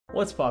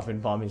What's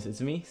poppin', pommies?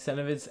 It's me,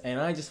 Senovitz, and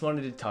I just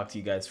wanted to talk to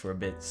you guys for a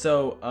bit.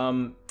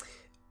 So,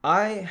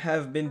 I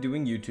have been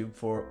doing YouTube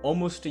for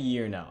almost a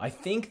year now. I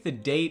think the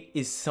date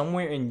is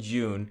somewhere in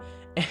June,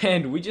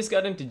 and we just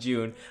got into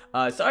June.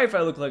 Sorry if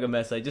I look like a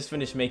mess. I just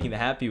finished making the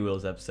Happy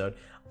Wheels episode.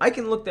 I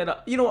can look that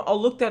up. You know what?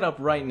 I'll look that up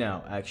right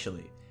now,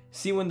 actually.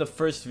 See when the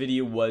first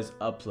video was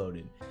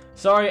uploaded.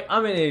 Sorry,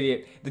 I'm an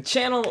idiot. The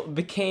channel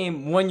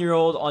became 1 year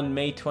old on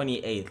May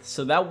 28th,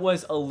 so that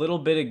was a little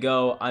bit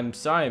ago. I'm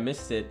sorry I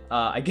missed it.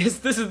 I guess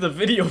this is the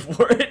video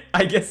for it.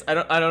 I guess I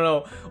don't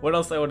know what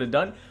else I would have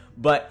done,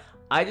 but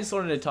I just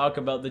wanted to talk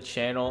about the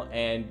channel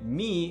and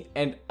me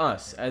and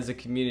us as a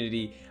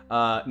community,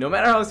 no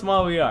matter how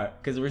small we are,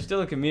 because we're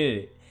still a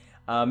community.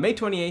 May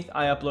 28th,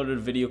 I uploaded a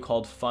video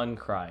called Fun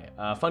Cry.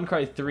 Fun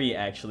Cry 3,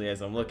 actually,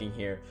 as I'm looking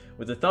here,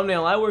 with a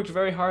thumbnail I worked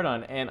very hard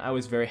on and I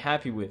was very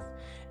happy with.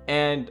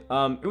 And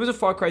it was a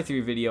Far Cry 3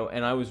 video,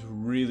 and I was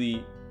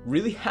really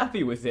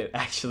happy with it,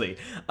 actually.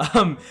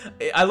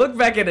 I look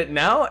back at it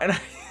now, and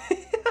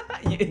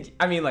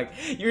I mean, like,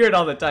 you hear it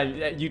all the time.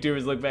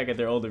 YouTubers look back at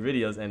their older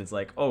videos, and it's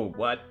like, oh,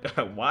 what?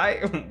 Why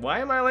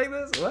am I like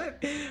this?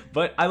 What?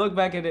 But I look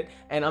back at it,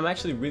 and I'm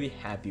actually really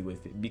happy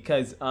with it,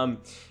 because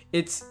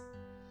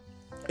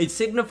it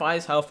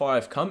signifies how far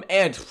I've come,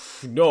 and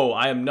no,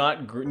 I am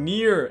not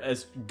near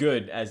as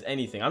good as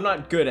anything. I'm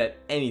not good at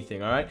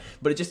anything, alright?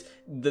 But it just,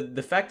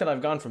 the fact that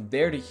I've gone from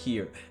there to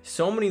here,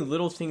 so many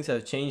little things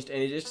have changed,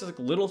 and it's just like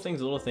little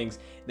things,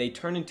 they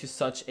turn into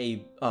such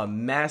a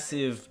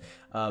massive,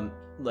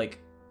 like,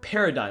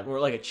 paradigm,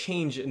 or like a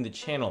change in the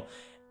channel.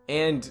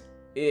 And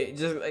it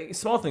just like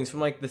small things, from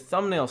like the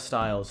thumbnail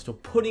styles to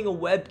putting a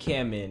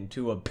webcam in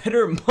to a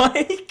better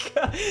mic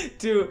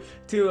to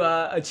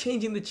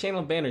changing the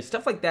channel banner,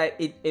 stuff like that.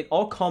 It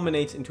all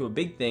culminates into a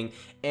big thing.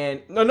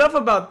 And enough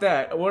about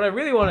that. What I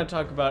really want to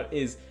talk about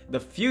is the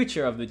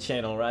future of the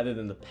channel rather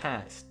than the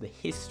past, the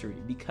history,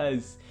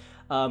 because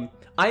I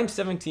am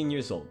 17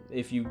 years old.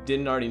 If you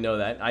didn't already know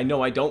that, I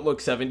know I don't look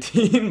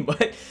 17,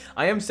 but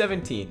I am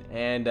 17,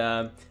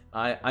 and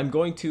I'm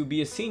going to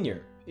be a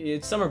senior.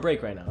 It's summer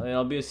break right now, and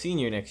I'll be a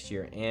senior next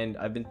year, and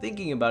I've been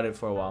thinking about it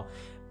for a while,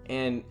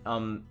 and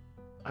I'm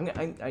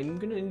gonna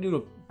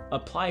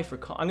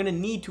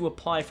need to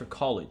apply for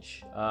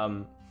college,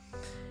 and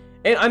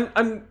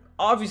I'm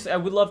obviously I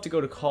would love to go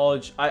to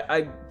college.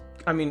 I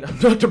mean,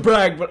 not to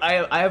brag, but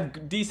I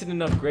have decent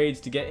enough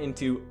grades to get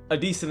into a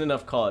decent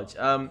enough college.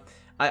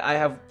 I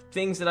have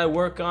things that I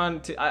work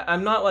on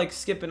I'm not like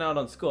skipping out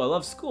on school. I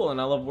love school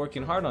and I love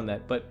working hard on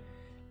that, but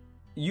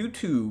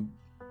YouTube,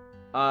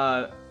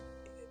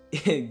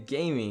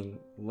 gaming,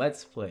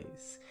 let's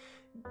plays,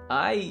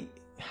 I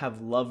have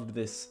loved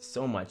this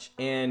so much,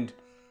 and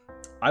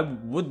I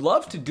would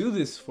love to do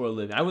this for a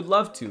living. I would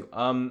love to.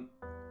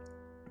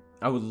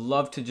 I would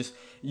love to just,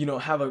 you know,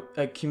 have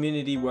a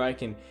community where I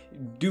can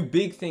do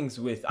big things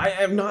with.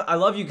 I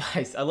love you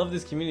guys. I love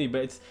this community,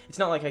 but it's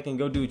not like I can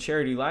go do a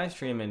charity live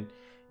stream and,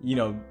 you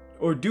know,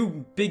 or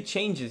do big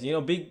changes, you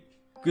know, big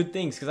good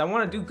things, because I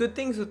want to do good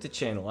things with the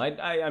channel.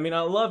 I mean, I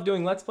love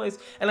doing Let's Plays,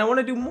 and I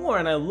want to do more,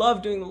 and I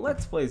love doing the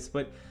Let's Plays,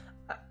 but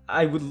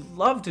I would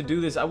love to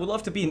do this. I would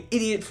love to be an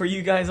idiot for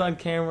you guys on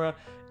camera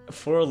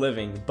for a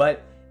living,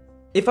 but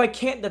if I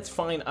can't, that's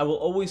fine. I will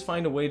always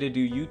find a way to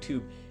do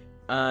YouTube,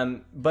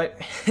 but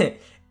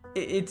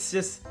it's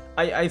just,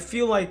 I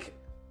feel like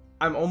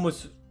I'm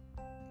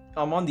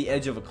on the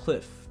edge of a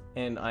cliff,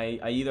 and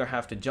I either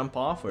have to jump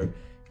off or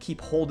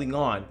keep holding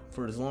on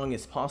for as long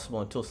as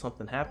possible until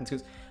something happens,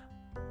 because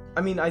I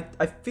mean, I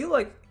feel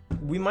like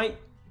we might,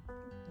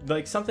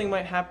 like, something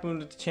might happen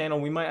with the channel.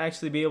 We might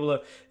actually be able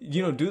to,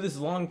 you know, do this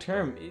long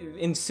term.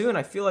 And soon,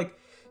 I feel like,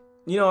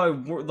 you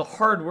know, the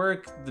hard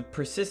work, the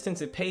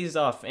persistence, it pays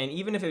off. And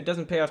even if it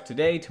doesn't pay off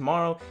today,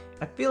 tomorrow,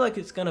 I feel like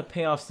it's gonna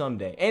pay off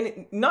someday.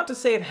 And not to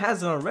say it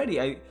hasn't already.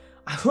 I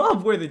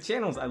love where the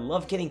channel is. I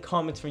love getting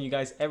comments from you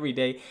guys every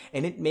day,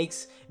 and it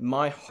makes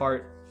my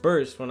heart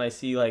burst when I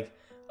see, like,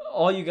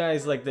 all you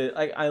guys, like,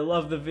 I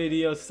love the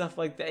videos, stuff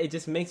like that. It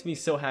just makes me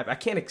so happy. I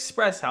can't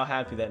express how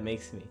happy that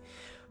makes me.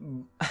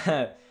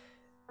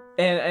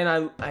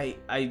 and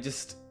I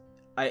just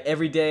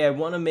every day I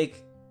want to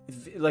make,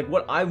 like,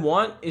 what I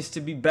want is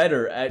to be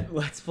better at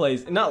Let's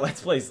Plays. Not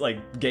Let's Plays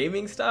like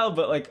gaming style,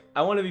 but like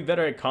I want to be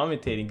better at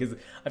commentating, because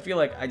I feel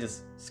like I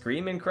just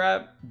scream and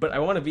crap, but I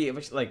want to be,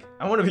 like,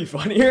 I want to be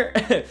funnier.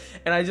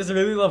 And I just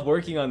really love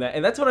working on that,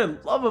 and that's what I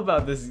love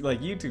about this,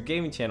 like, YouTube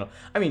gaming channel.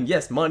 I mean,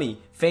 yes,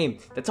 money, fame,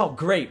 that's all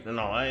great and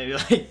all.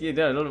 Like, you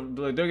know,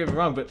 don't get me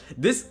wrong, but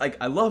this, like,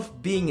 I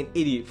love being an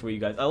idiot for you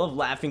guys. I love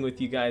laughing with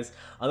you guys.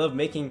 I love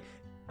making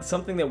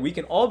something that we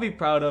can all be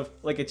proud of,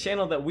 like a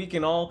channel that we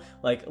can all,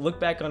 like, look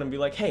back on and be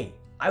like, hey,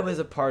 I was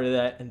a part of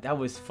that, and that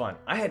was fun.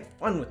 I had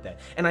fun with that.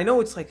 And I know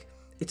it's like,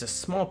 it's a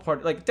small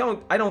part, like,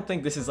 I don't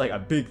think this is like a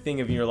big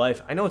thing of your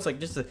life. I know it's like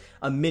just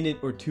a minute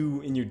or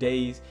two in your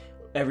days,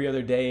 every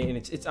other day,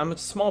 and I'm a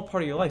small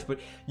part of your life, but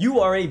you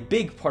are a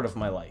big part of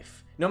my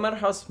life. No matter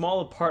how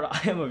small a part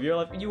I am of your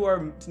life, you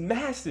are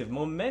massive,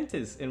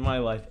 momentous in my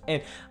life,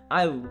 and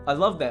I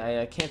love that.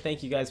 I can't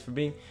thank you guys for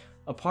being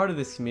a part of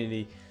this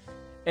community.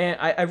 And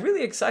I'm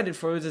really excited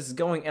for where this is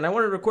going, and I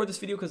want to record this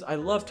video because I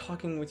love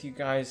talking with you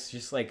guys,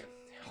 just like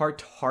heart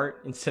to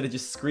heart instead of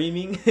just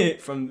screaming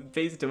from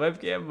face to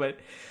webcam. But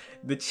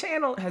the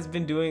channel has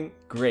been doing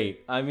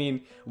great. I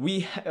mean,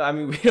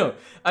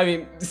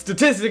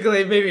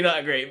 statistically maybe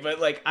not great,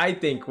 but like I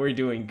think we're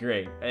doing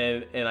great,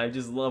 and I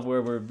just love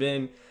where we've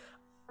been.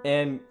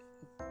 And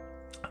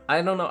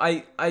I don't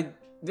know,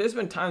 there's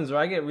been times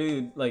where I get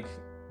really like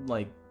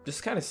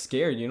just kind of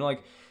scared, you know,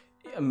 like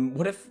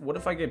what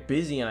if I get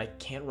busy and I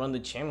can't run the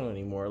channel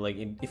anymore? Like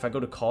if I go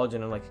to college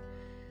and I'm like,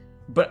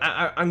 but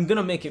I'm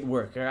gonna make it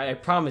work. I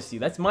promise you.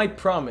 That's my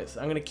promise.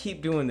 I'm gonna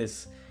keep doing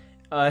this,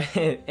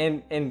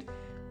 and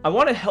I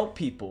want to help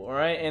people. All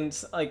right, and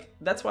like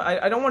that's why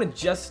I don't want to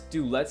just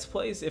do Let's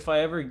Plays if I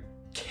ever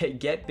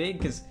get big,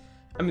 because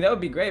I mean that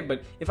would be great.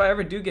 But if I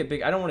ever do get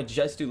big, I don't want to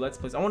just do Let's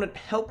Plays. I want to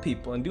help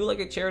people and do like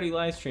a charity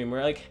live stream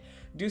or like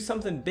do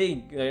something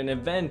big, an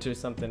event or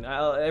something,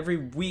 every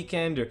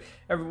weekend or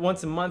every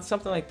once a month,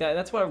 something like that.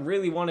 That's what I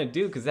really want to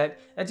do, because that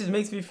just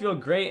makes me feel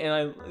great.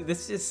 And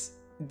this is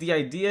the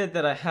idea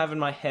that I have in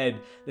my head,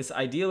 this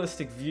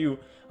idealistic view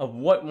of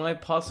what my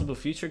possible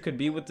future could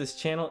be with this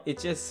channel.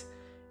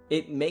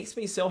 It makes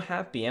me so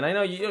happy. And I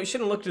know you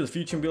shouldn't look to the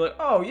future and be like,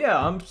 oh yeah,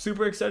 I'm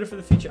super excited for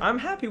the future. I'm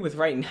happy with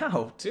right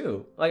now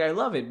too. Like I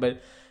love it,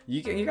 but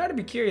you got to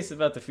be curious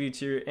about the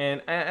future.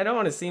 And I don't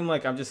want to seem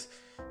like I'm just,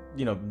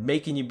 you know,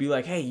 making you be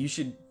like, hey, you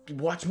should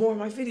watch more of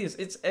my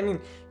videos. I mean,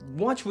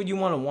 watch what you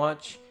want to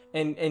watch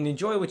and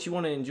enjoy what you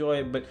want to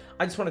enjoy. But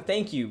I just want to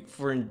thank you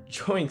for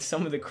enjoying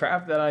some of the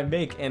crap that I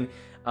make. And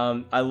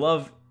I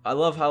love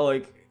how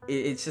like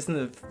it's just in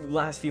the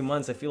last few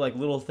months I feel like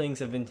little things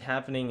have been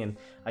happening and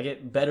I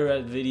get better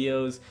at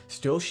videos.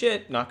 Still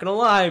shit, not gonna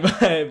lie,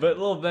 but a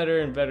little better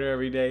and better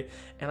every day.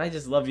 And I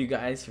just love you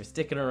guys for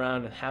sticking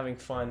around and having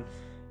fun.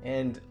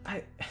 And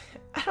I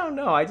don't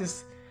know, I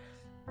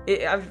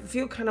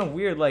feel kind of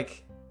weird,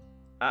 like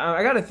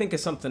I gotta think of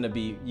something to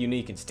be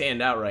unique and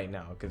stand out right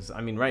now, because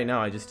I mean right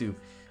now I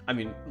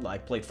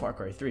like played Far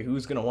Cry 3.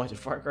 Who's gonna watch a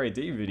Far Cry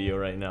 3 video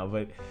right now?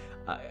 But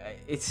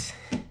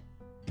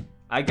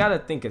I gotta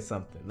think of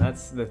something.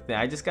 That's the thing.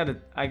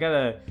 I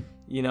gotta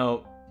you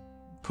know,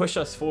 push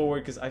us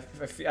forward, because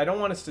I don't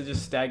want us to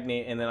just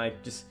stagnate and then I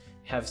just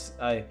have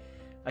I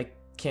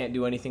can't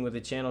do anything with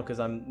the channel because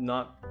I'm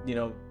not, you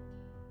know,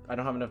 I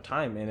don't have enough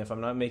time, and if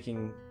I'm not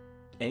making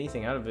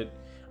anything out of it,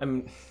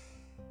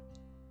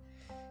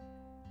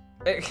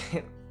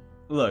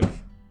 look,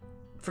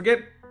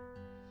 forget.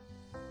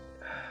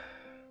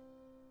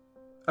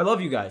 I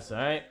love you guys, all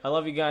right? I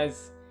love you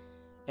guys,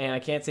 and I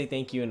can't say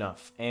thank you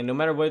enough. And no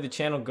matter where the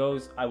channel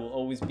goes, I will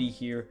always be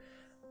here.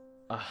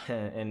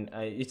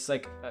 It's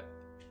like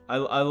I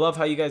love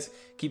how you guys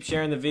keep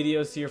sharing the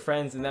videos to your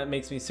friends, and that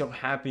makes me so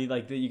happy.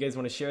 Like that you guys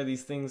want to share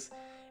these things,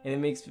 and it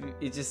makes me,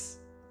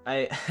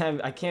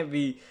 I can't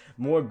be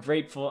more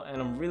grateful,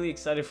 and I'm really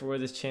excited for where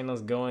this channel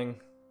is going.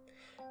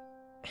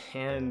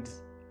 And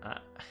I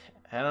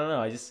don't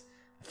know, I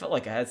felt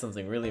like I had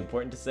something really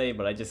important to say,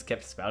 but I just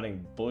kept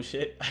spouting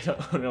bullshit. I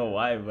don't know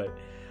why, but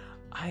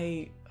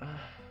I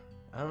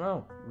don't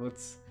know.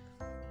 It's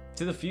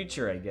to the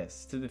future, I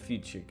guess. To the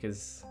future,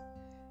 because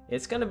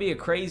it's gonna be a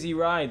crazy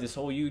ride, this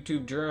whole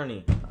YouTube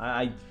journey.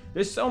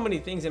 There's so many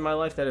things in my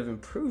life that have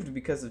improved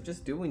because of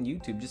just doing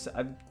YouTube.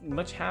 I'm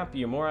much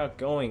happier, more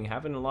outgoing,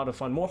 having a lot of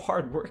fun, more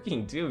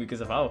hardworking too,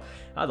 because of how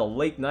the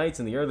late nights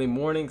and the early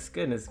mornings.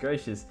 Goodness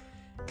gracious.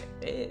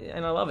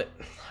 And I love it.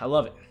 I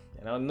love it.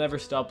 And I'll never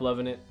stop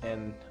loving it.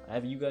 And I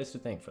have you guys to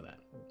thank for that.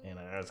 And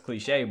I know it's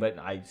cliche, but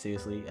I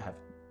seriously have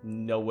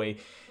no way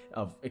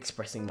of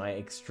expressing my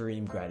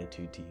extreme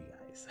gratitude to you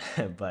guys.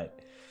 But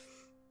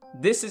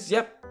this is,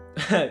 yep.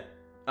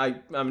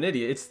 I'm an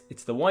idiot.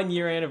 It's the 1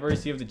 year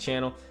anniversary of the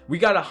channel. We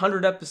got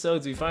 100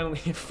 episodes. We finally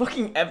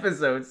fucking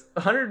episodes.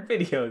 100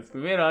 videos. We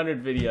made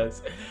 100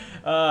 videos.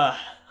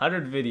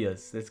 100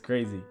 videos. That's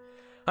crazy.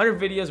 100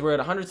 videos. We're at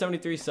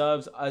 173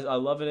 subs. I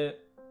love it.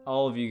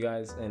 All of you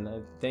guys, and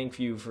thank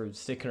you for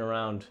sticking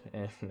around.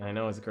 And I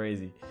know it's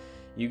crazy.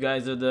 You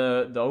guys are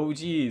the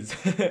OGs.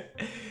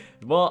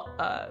 Well,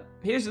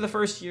 here's to the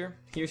first year.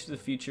 Here's to the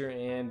future,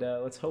 and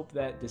let's hope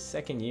that the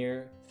second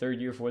year,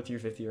 third year, fourth year,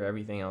 fifth year,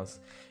 everything else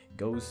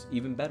goes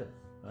even better.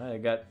 I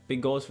got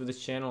big goals for this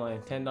channel. I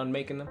intend on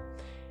making them,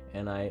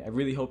 and I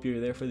really hope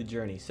you're there for the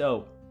journey.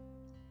 So,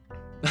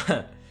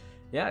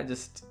 yeah,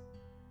 just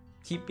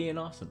keep being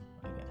awesome,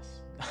 I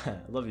guess. I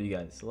love you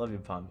guys. I love you,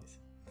 Pommies.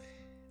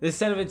 This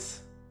is Senovitz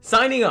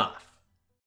signing off.